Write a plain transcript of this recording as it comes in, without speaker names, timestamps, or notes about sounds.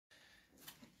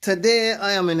Today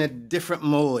I am in a different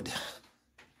mode.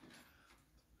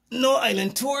 No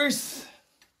island tours.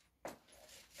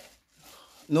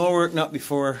 No work not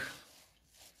before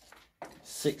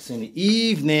 6 in the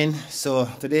evening. So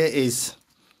today is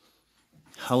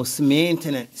house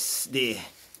maintenance day.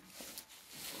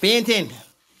 Painting.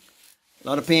 A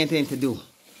lot of painting to do.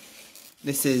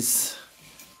 This is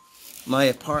my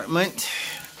apartment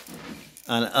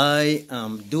and I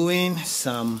am doing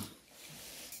some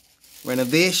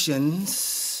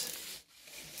renovations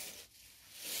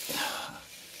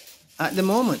at the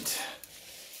moment.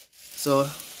 So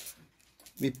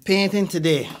we painting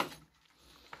today.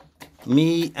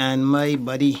 Me and my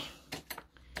buddy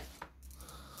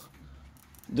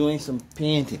doing some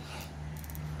painting.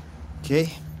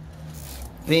 Okay,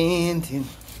 painting.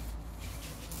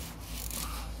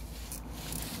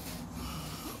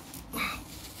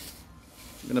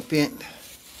 I'm gonna paint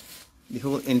the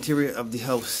whole interior of the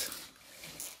house.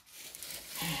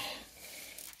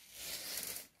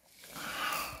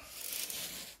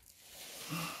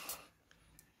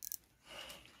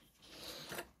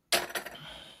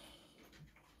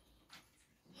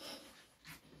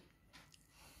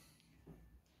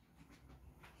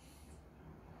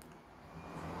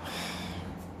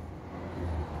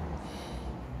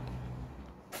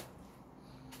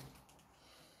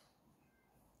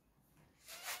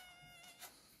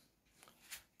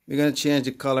 We're going to change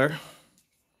the color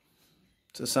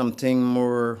to something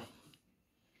more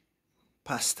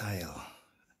pastel,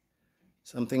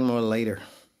 something more lighter.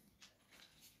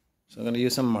 So I'm going to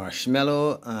use some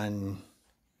marshmallow and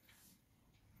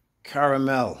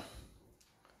caramel.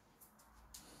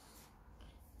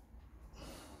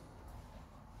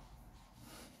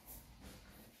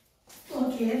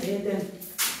 Okay, then.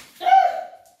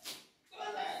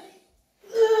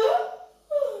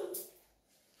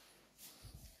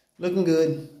 Looking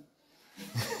good.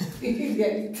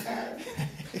 Getting tired.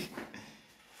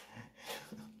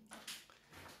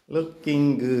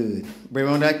 Looking good. Bring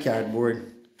on that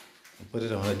cardboard and put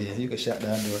it on there. You can shut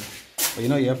that door. But you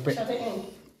know you have Shut it in.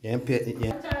 You have pet.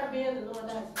 Yeah. I'm tired of being alone.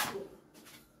 That's good.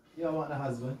 You don't want the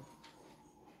husband.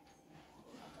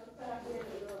 I'm tired of being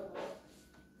alone.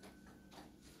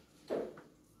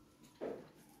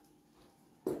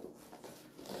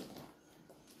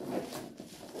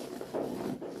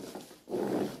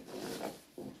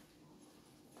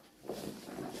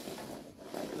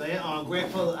 So yeah, I'm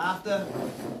grateful after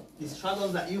the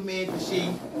struggles that you made for she,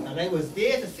 and I was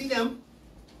there to see them.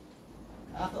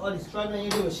 After all the struggling you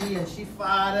do with she, and she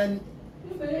fought and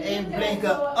blink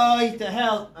her eye to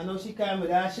help. I know she came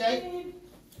with that shit.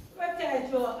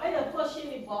 I just push in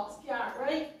the box car,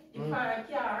 right? The pan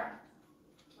car,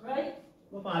 right?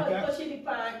 What pan car? Push in the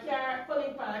pan car,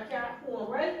 pulling pan car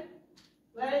home, right?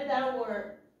 Let it down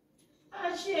work.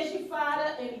 And she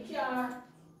father in the car.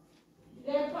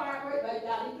 Then park right by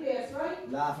that place,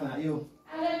 right? Laughing at you.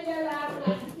 And then they're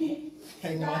laughing at me.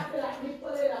 Hang on. Laughing at me,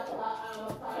 pull it up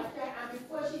on car. And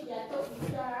before she gets up in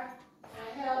the car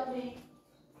and help me,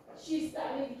 she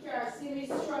started in the car, see me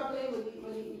struggling with the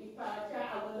car,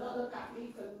 and will not look at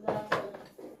me for nothing.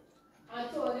 I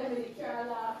told them in the car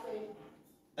laughing.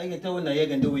 I can tell now you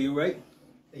can do with you, right?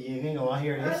 You ain't gonna want to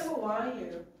hear I this. don't want to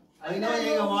hear. I know you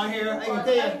ain't gonna want to hear. I can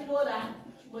tell you. I know that.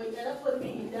 But you gotta put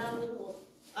me down the road.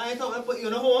 I ain't talking about put you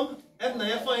in a home. If now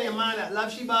you find a man that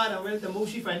loves she bad and ready to move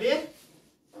she from there,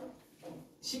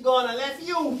 she gonna left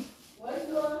you. What is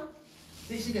going on?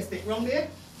 See she can stick wrong there.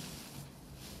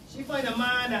 She find a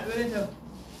man that willing to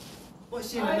put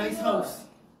she in a nice house.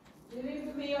 You live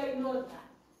with me, I know that.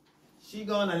 She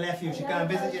gonna left you. She can't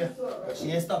visit you. But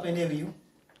she ain't stopping there with you.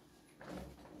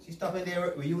 She's stopping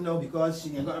there with you now because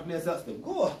she ain't got a place else to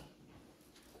go.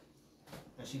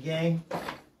 And she gained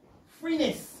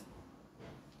freeness.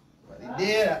 But the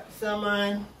day that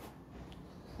someone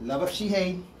love if she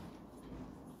hate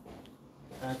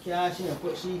and cash she and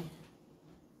put she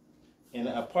in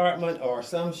an apartment or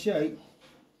some shit,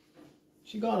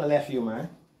 she gonna left you, man.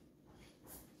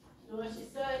 So when she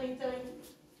said anything,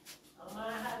 I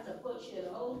might have to put she in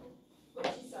the house.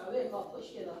 But she said, we're gonna put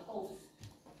she in the house.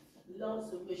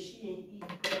 Loves it, but she ain't eat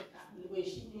good the way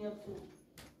she need to.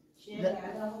 She ain't got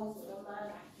the house, so I might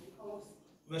have the house.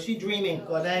 Well, she dreaming,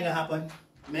 because that ain't gonna happen.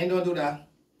 Men don't do that.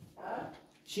 Huh?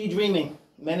 She dreaming.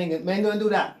 Men don't do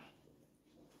that.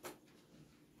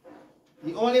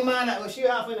 The only man that was she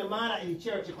having the man that in the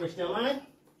church, a Christian man,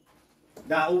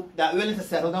 that willing to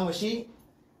settle down with she,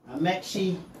 and make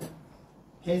she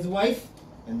his wife,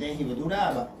 and then he would do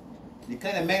that. But the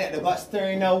kind of men that they got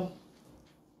stirring now,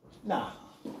 nah.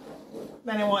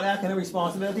 Men don't want that kind of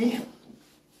responsibility.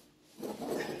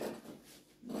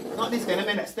 Not this kind of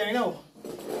men that stirring now.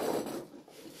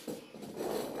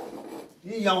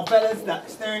 These young fellas that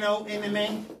staring out in the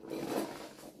man.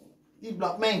 These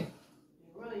black men.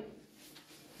 Right.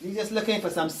 These just looking for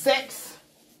some sex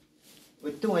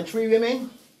with 2 and 3 women.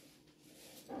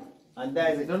 And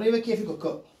that's it. Don't even care if you could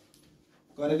cook.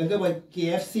 Because they're going to go to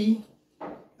KFC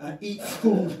and eat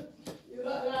food. You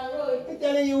got that right. I'm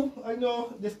telling you, I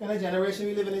know this kind of generation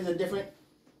we live in is a different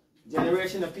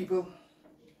generation of people.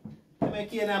 I don't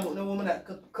care now about no woman that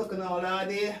cooking all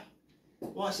day.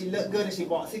 Once she look good and she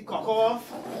wants to cock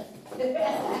off. She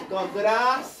got a good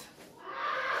ass.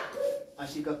 And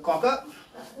she could cock up.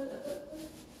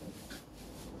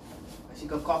 And she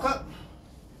could cock up.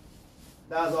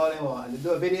 That's all they want. And they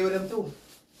do a video with them too.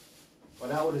 But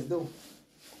that's what it's do.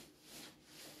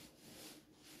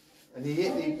 And they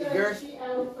hit the girls.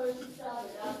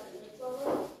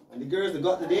 And the girls that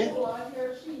got today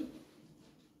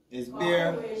is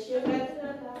bare.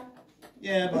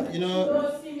 Yeah, but you know.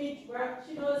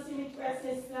 She don't see me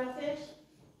pressing sausage.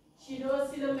 She don't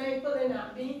see the man pulling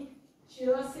at me. She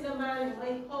don't see the man in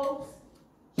my house.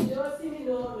 She don't see me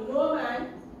no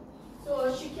man.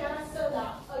 So she can't say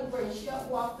that I bring she up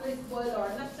waffles boil or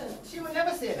nothing. She would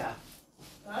never say that.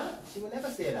 Huh? She would never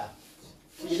say that.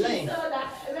 She lying. said that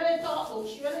when I talk about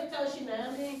she when I tell she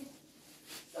man me.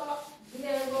 So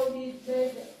there go these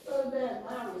big third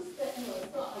man respect me or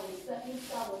something, respect me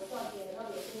stuff or something and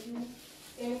other things.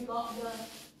 Ain't got the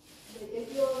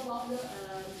if you don't got the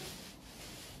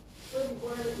what the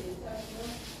word is, you know?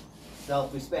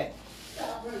 Self-respect.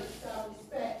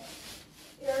 Self-respect.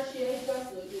 Here she ain't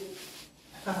just like you.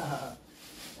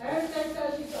 Every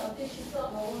time she thought this, she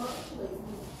thought no one she like me.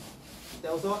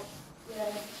 That was all?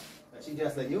 Yeah. She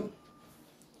just like you?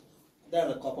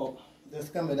 There's a couple.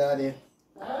 Just come with that there.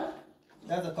 Huh?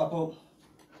 There's a couple.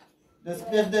 They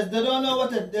don't know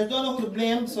they don't know who to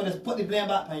blame, so they put the blame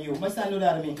back on you. My son do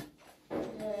that to me.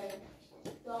 Yeah.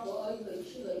 Talk about her like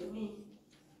she like me.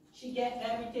 She get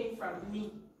everything from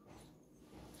me.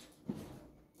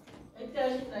 I tell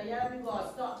you now, yeah, we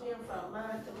gotta stop being from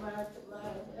man to man to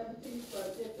man. Everything's for a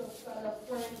different kind of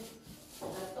friend. And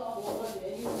I thought, well, what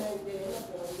they even know they're not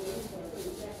going to do anything for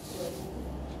the next one.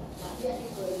 Not yet you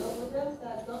go in love with them,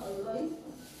 that's not a life.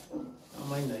 I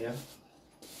mind that, yeah.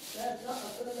 That's not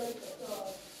a good life at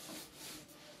all.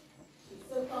 She's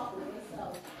still talking to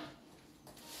herself.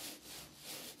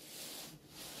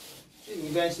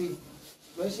 Eventually,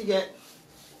 when she get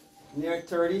near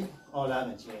 30, all that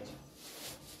will change.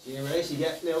 She ain't ready, she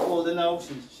get a little older now,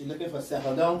 she looking for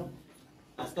settle down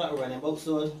and start running about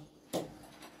soon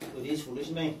with these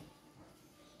foolish men.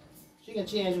 She can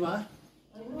change, man.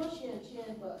 I know she can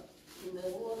change, but in the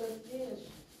older days,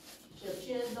 she'll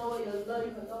change the way you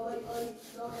live and the way you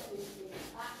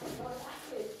act and not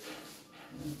acting.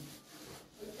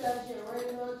 Because you're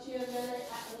really not changing and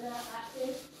acting not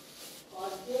acting. Or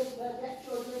this, but that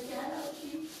children can't help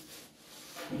you.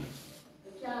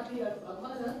 It can't be a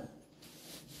mother.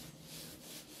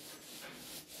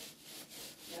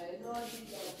 I know these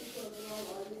people don't know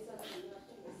all this stuff and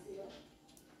nothing to see.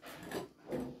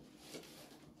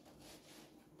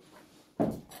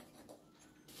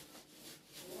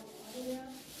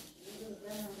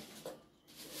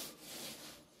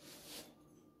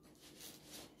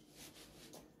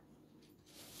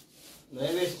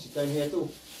 Maybe she came here too.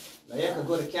 Now you can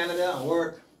go to Canada and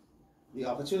work. The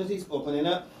opportunities opening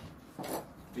up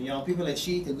for young people like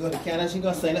she to go to Canada. She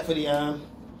gonna sign up for the Well,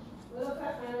 look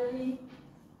at Annie.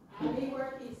 Annie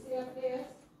work is safe there.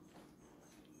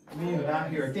 I mean, without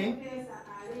hear a thing.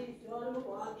 Annie, don't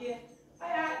walk here. I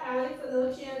asked Annie for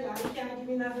no change. Annie can't give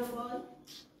me nothing more.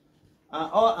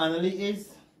 All Annalie is.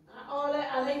 All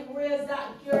I think where's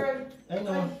that girl? I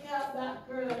know. That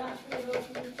girl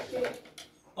don't do shit.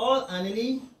 All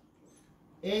Annalie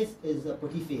is a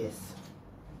pretty face.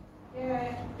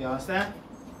 Yeah. You understand?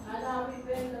 I know we've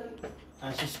been like.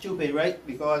 And she's stupid, right?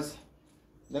 Because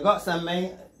they got some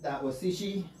men that will see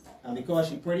she, and because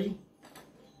she pretty,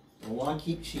 they want to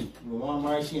keep she. They want to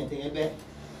marry she and take it back.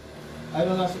 I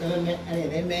don't know if she ever met any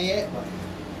of them men yet, but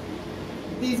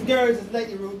these girls is like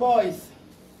the rude boys.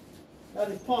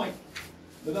 That's the point.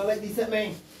 They don't like these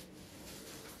men.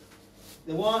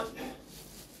 They want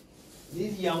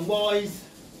these young boys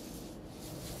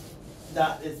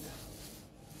that is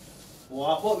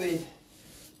walk up with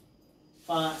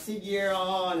fancy gear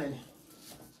on and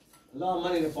a lot of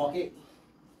money in the pocket,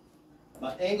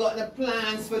 but ain't got the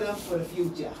plans for them for the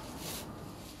future.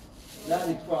 That's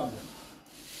the problem.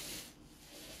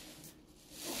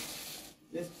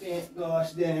 This paint,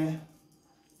 gosh, then.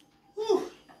 Whew.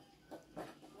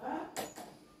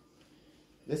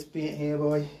 This paint here,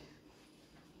 boy.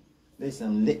 There's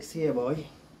some licks here, boy.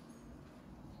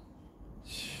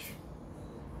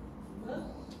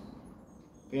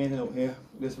 Painting up here,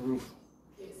 this roof.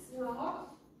 It smell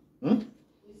hot. Hmm?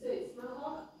 You say it smell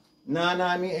hot? Nah,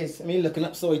 I mean, it's me looking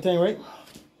up soy thing, right?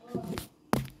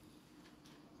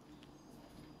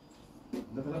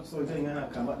 Looking up soy thing, I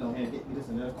come back down here and get me this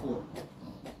another coat.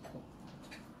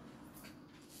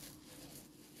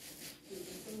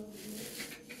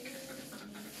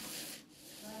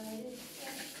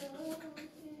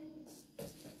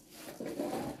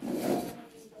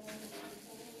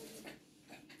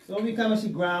 So we come and see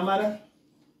grandmother.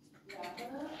 Yeah,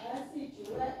 I see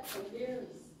Gillette for years.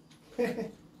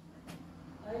 I'm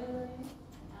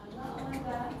not on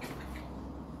that.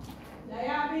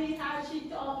 Nayabi, how she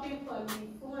talking for me?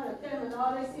 For them and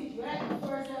all they see Gillette, the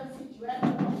first ever see Gillette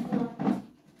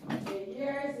for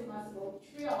years, it must go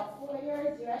 3 or 4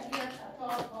 years, Gillette here at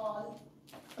all.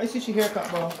 I see she haircut,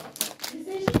 bro. You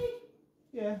see she?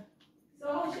 Yeah.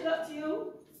 So how she look to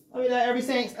you? I mean, like every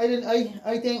since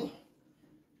I think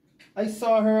I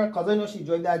saw her because I know she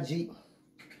drove that Jeep.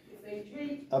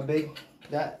 A big,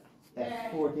 that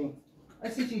Yeah. 14. I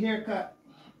see she haircut.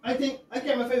 I can't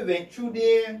remember if it went through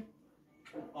there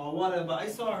or whatever, but I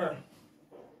saw her.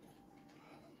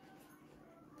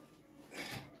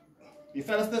 You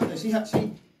fella still,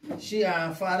 she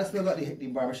father still got the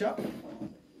barbershop.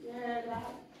 Yeah,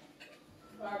 that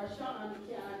barbershop on the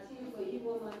canteen for you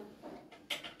woman.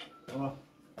 Oh.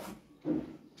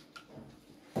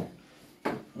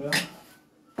 Well,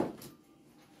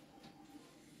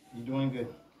 you're doing good.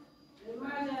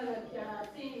 Imagine the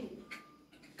canteen.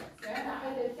 Said I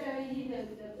had to tell you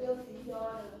the filthy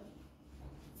daughter.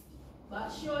 But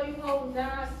show you how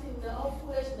nasty the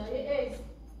unfortunate it is.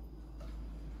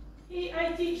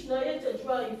 I teach Naya to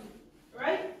drive,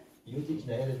 right? You teach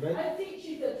Naya to drive? I teach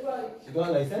you to drive. She got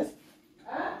a license?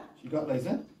 Huh? She got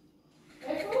license?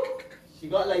 Echo? She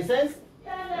got license?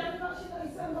 Yeah, no, she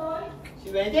got some boy.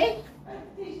 She waiting? I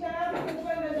teach Naya to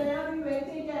drive and Naya be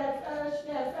waiting. She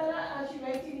had a fella and she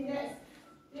waiting the next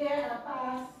day and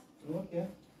pass. Okay.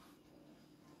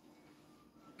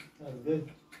 That's good.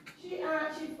 She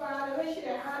father, when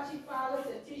she father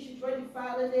to teach you when you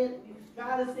father then you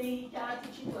gotta say he can't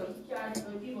teach you, but he can't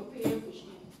give a pay for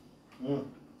she.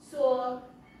 So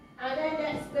and then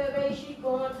next baby she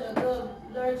going to go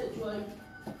learn to drive.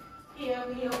 Here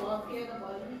we won't pay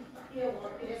nobody. Here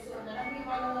won't pay so now we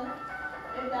wanna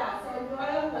and that. So you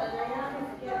are but I have to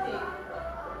forget it.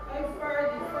 I'm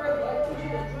further, I teach you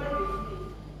to drive with me.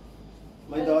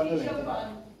 My daughter teach you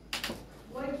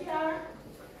one car.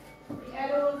 The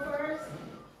other one first,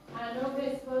 I know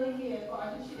this bully here, but I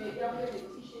think she did younger than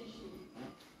teaching she.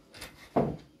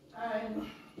 And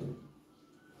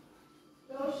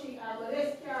so with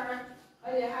this car,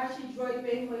 I did how she drove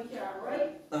in my car,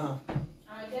 right?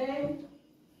 And then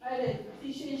I did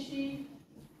teaching she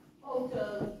how to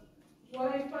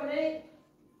drive on it.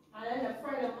 And then a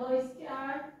friend of mine's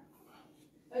car,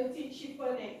 I teach she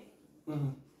for it.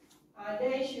 And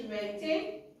then she went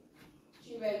in.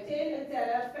 She went in and tell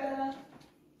that fella,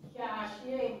 cash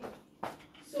in.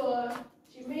 So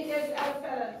she made this other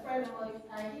fella, friend of mine,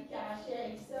 and he cash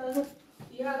in. So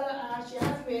the other, she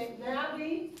asked me, now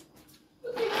be,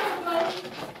 what do you want?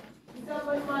 You tell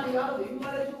my money, you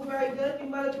want to do very good, you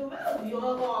want to do well. You're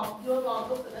going to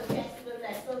go for the test and the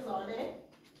lessons on it.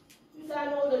 You say, I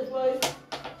know the drive.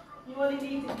 You only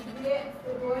need to be there,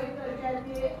 the drive, you got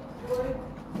there,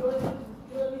 you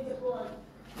only need to go on.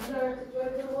 Learn to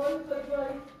drive the one to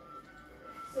drive.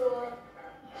 So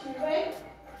she went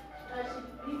and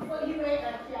before he went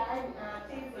and she had a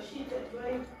thing for she to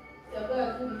drive to go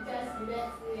and do the test the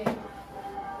next day.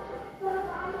 And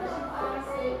she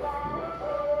passed it.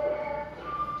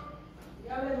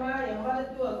 Young man, your mother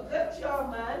do a good job,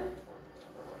 man.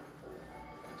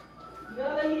 The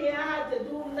other here had to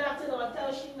do nothing or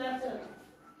tell she nothing.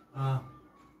 Yeah,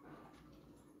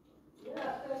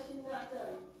 tell she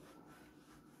nothing.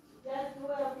 Just do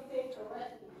everything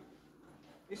correctly.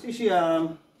 You see, she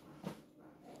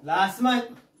last month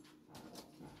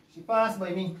she passed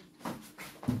by me.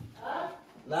 Huh?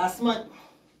 Last month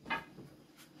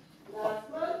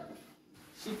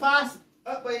she passed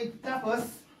up by Tapas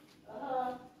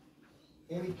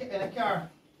in a car.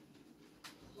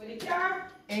 With a car?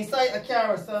 Inside a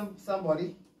car or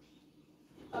somebody.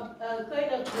 A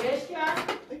kind of grayish car?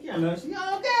 I can't know. She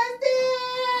oh,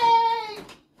 Casey!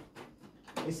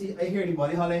 I see. I hear the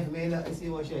body hollering for me. I see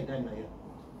what she had done now.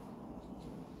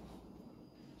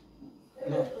 It's a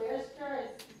grayish car.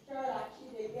 It's a car that she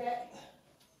did get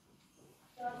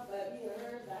somebody or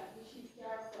her that she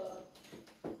car for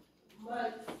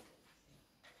months.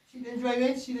 She didn't drive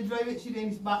it. She didn't drive it. She didn't in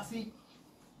his back seat.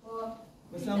 Well,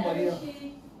 With somebody else.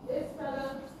 This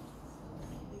fella,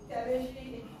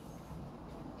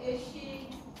 if she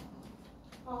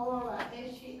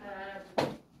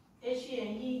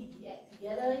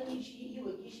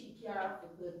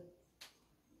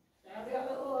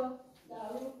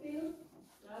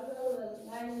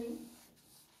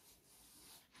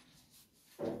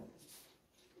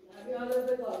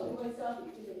stuff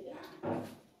in the yard.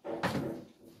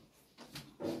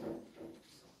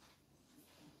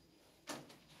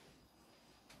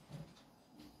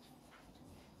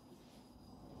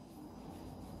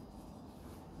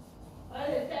 I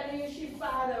didn't tell you she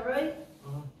father, right?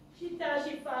 She tell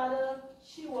she father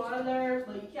she want to learn,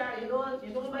 but you can't. You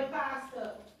know my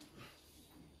pastor.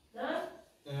 Huh?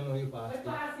 I know your pastor.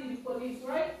 My pastor is the police,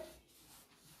 right?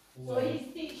 Wow. So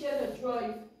he's teaching her to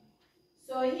drive.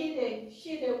 So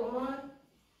she didn't want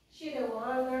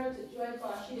to learn to drive,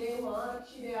 but she didn't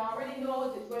already know how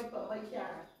to drive for my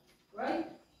car, right?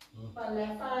 But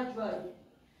left-hand drive.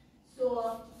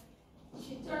 So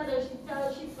she tells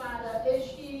she father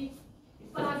the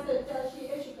pastor tells she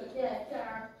if she could get a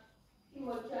car, he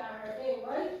would carry her in,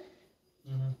 right?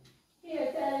 He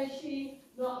tell she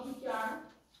not his car.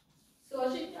 So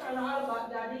she turned all about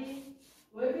daddy.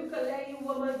 When you can let your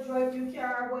woman drive your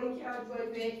car, but you can't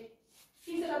drive it.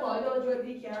 He said about don't drive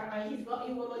the car, and he's got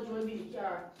your woman driving the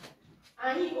car.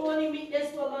 And he only meet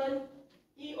this woman,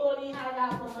 he only had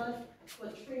that woman for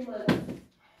 3 months.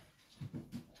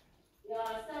 You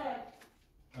understand?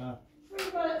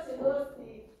 3 months in those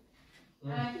days.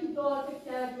 And his daughter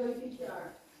can't drive the car.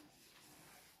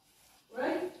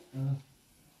 Right?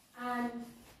 And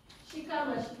she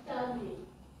come and she tell me,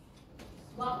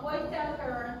 but why tell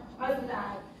her I'm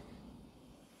glad?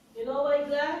 You know why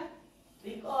glad?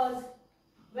 Because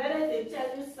when they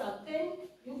tell you something,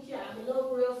 you can't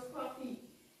look real scruffy.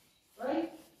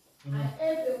 Right? And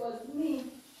if it was me,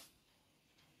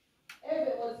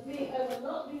 I would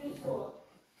not do so.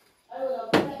 I would have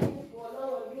let him go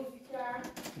along and use the car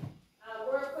and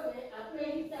work on it and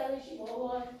play his telling she won't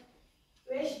want.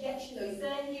 When she gets she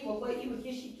license, he would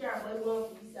give she car but he won't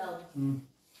for himself.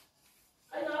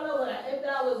 I don't know that if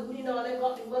that was me now and I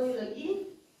got the money again,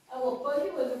 I would put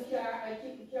him in the car and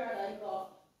keep the car that I got.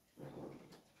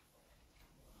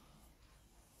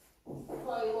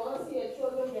 So you want to see your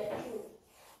children get through.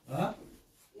 Huh?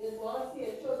 You want to see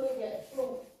your children get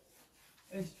through.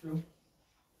 It's true.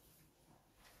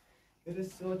 It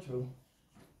is so true.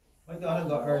 My daughter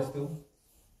got hers too.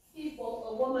 People,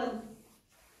 a woman,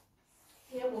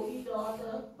 here will be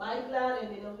daughter, by glad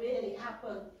and in a way it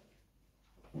happened.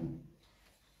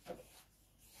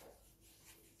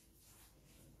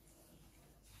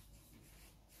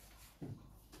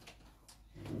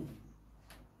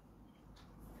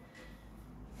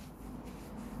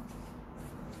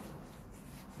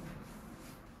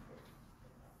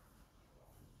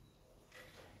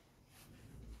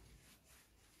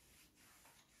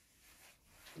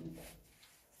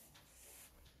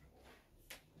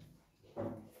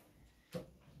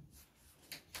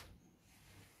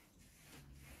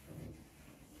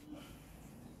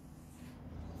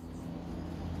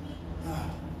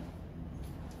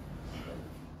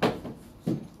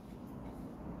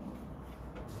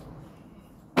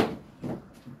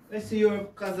 Let's see your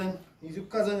cousin. Is your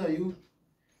cousin or you?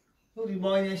 Who the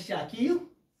boy named Shaquille?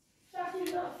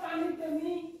 Shaqui's not family to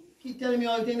me. Keep telling me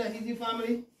all the thing that he's your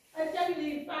family. I tell you,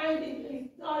 he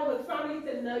thought it was family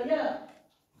to Naya.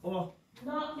 Oh.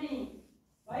 Not me.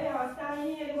 Why I was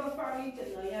standing here, it was family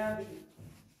to Naya.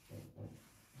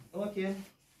 Okay.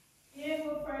 He ain't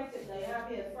go family to Naya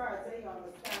as far as I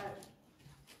understand.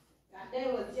 That they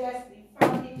was just, the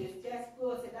family is just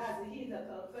close to that, so he's a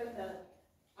confidant,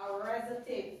 a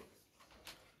relative.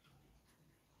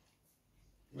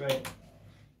 Right.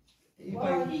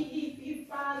 Well, he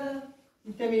father.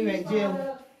 You tell me you went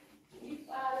jail. His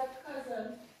father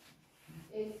cousin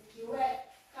is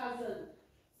direct cousin.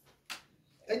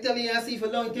 I tell me I see for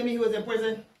long. Tell me he was in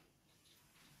prison.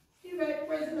 He went to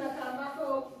prison at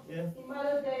Tamako. Yeah. In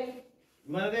Mother's Day.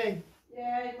 Mother's Day.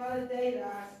 Yeah, in Mother's Day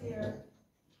last year.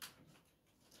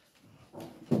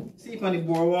 See him on the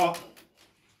boardwalk.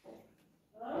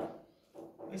 Huh?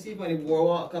 I see him on the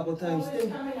boardwalk a couple times.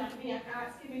 Always coming at me and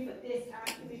asking me for this,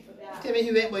 asking me for that. Tell me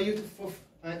he went by you for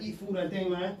eat food and thing,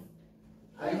 man.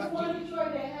 I just want to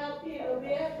try to help you a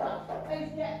bit. I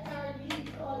just get tired of eating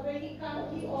because when he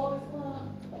comes, he always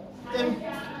wants. I can't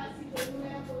ask you to do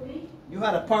that for me. You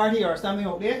had a party or something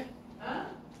out there? Huh?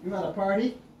 You had a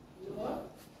party? What?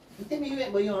 You tell me you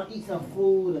went by you and eat some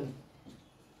food and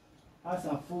have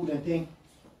some food and thing.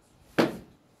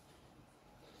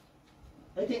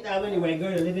 I think that when you went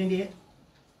girl to live in there.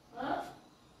 Huh?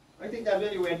 I think that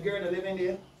when you went girl to live in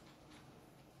there.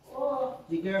 Oh.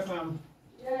 The girl from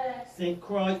St.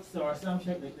 Croix or some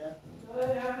shit like that. No, I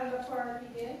had a party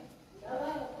there. I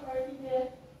had a party there.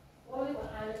 Only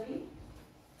with Annalie.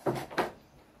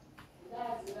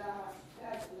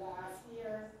 That's last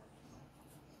year.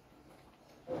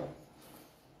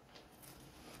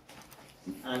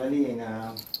 Annalie and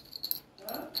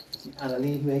Huh?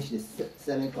 underneath me, she's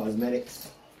selling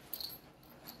cosmetics.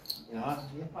 You know,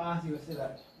 you pass, you will see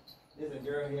that there's a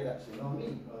girl here that she know me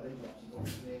because she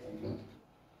goes to play for you.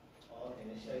 All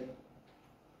kind of shit.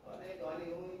 Oh, they got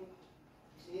it.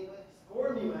 She ain't gonna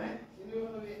score me, man. She knew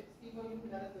how to speak on you.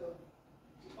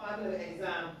 She passed the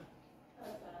exam.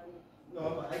 No,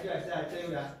 but I just said, I tell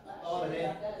you that all of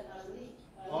them,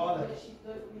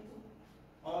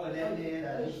 all of them there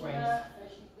that are friends.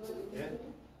 Yeah.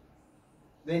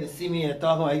 They to see me and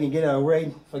talk about I can get a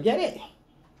rate. Forget it.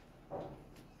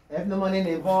 If no money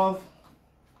involved,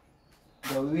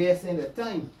 they're wasting the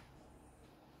time.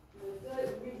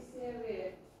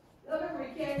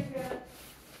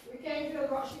 We can't do a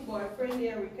rushing boyfriend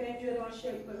there. We can't do it on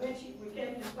shape. But when we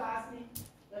can't just pass me.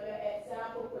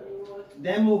 Example for the road.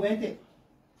 Them move, ain't it?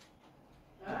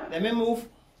 Huh? Them ain't move.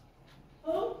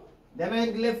 Who? Them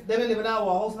ain't live in our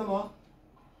house no more.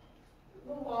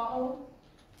 Who house?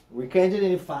 We can't do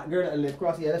any fat girl that live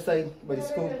across the other side by the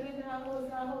school.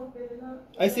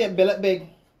 I see it billet big.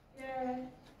 Yeah.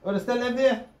 Oh, they still live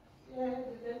there? Yeah,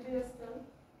 they live there still.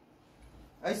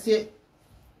 I see it.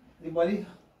 The body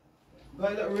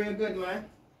got look real good, man.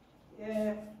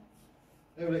 Yeah.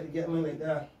 They would like to get me like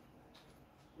that.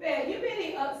 Man, you been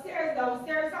in upstairs,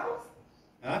 downstairs house?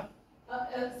 Huh?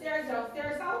 Upstairs,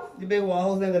 downstairs house? The big wall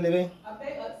house in the living?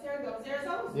 Upstairs, downstairs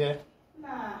house? Yeah.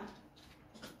 Nah.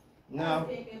 No. I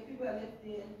think if people live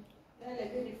there, they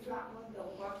live in the flat one down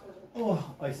bottom.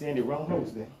 Oh, I see in the wrong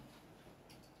house there.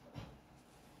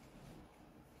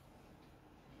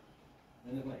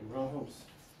 They look like the wrong house.